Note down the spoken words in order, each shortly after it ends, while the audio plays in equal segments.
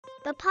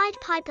The Pied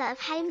Piper of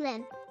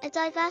Hamelin, a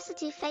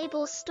diversity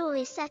fables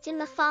story set in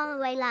the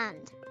faraway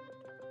land.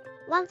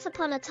 Once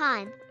upon a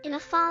time, in a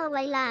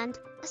faraway land,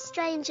 a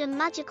strange and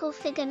magical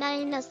figure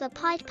known as the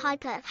Pied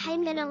Piper of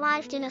Hamelin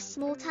arrived in a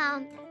small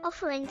town,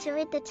 offering to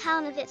rid the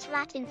town of its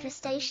rat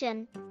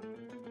infestation.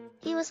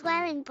 He was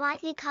wearing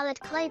brightly colored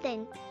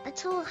clothing, a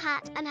tall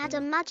hat, and had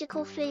a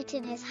magical flute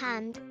in his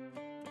hand.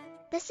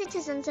 The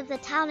citizens of the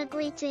town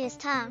agreed to his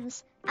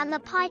terms, and the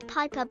Pied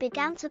Piper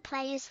began to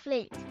play his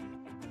flute.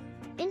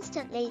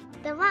 Instantly,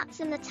 the rats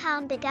in the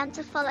town began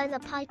to follow the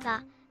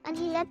piper, and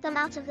he led them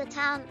out of the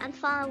town and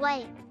far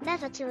away,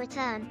 never to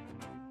return.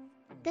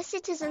 The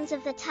citizens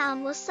of the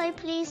town were so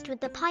pleased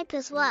with the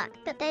piper's work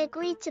that they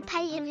agreed to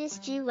pay him his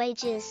due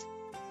wages.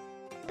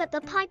 But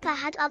the piper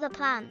had other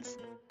plans.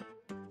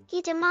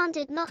 He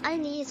demanded not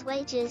only his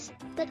wages,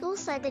 but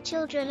also the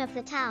children of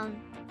the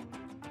town.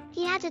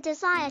 He had a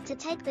desire to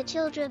take the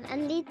children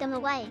and lead them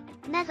away,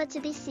 never to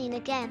be seen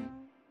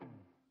again.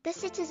 The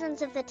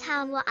citizens of the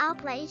town were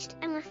outraged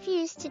and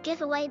refused to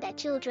give away their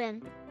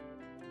children.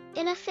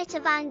 In a fit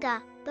of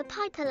anger, the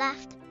piper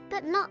left,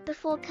 but not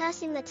before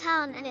cursing the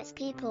town and its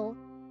people.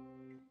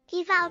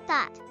 He vowed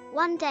that,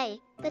 one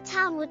day, the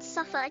town would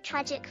suffer a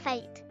tragic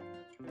fate.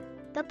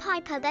 The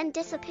piper then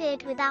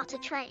disappeared without a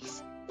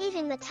trace,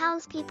 leaving the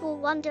townspeople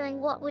wondering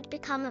what would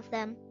become of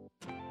them.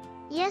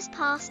 Years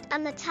passed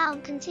and the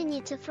town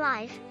continued to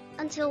thrive,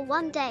 until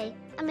one day,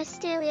 a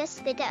mysterious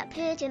figure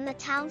appeared in the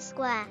town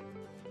square.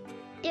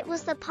 It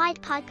was the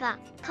Pied Piper,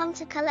 come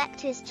to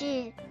collect his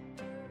due.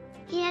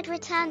 He had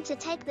returned to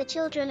take the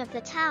children of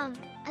the town,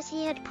 as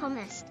he had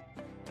promised.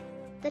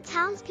 The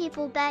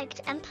townspeople begged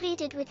and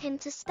pleaded with him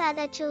to spare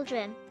their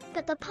children,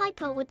 but the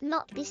piper would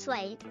not be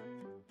swayed.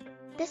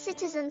 The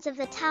citizens of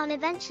the town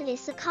eventually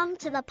succumbed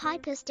to the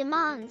piper's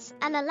demands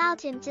and allowed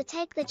him to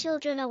take the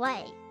children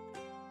away.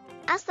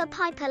 As the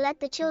piper led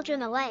the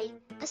children away,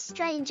 a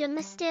strange and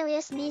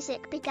mysterious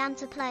music began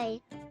to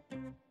play.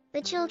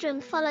 The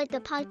children followed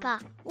the piper,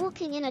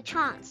 walking in a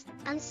trance,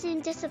 and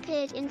soon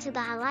disappeared into the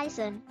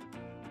horizon.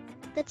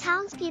 The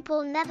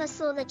townspeople never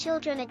saw the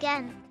children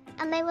again,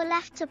 and they were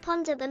left to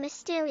ponder the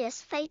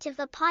mysterious fate of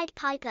the Pied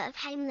Piper of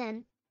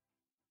Hamelin.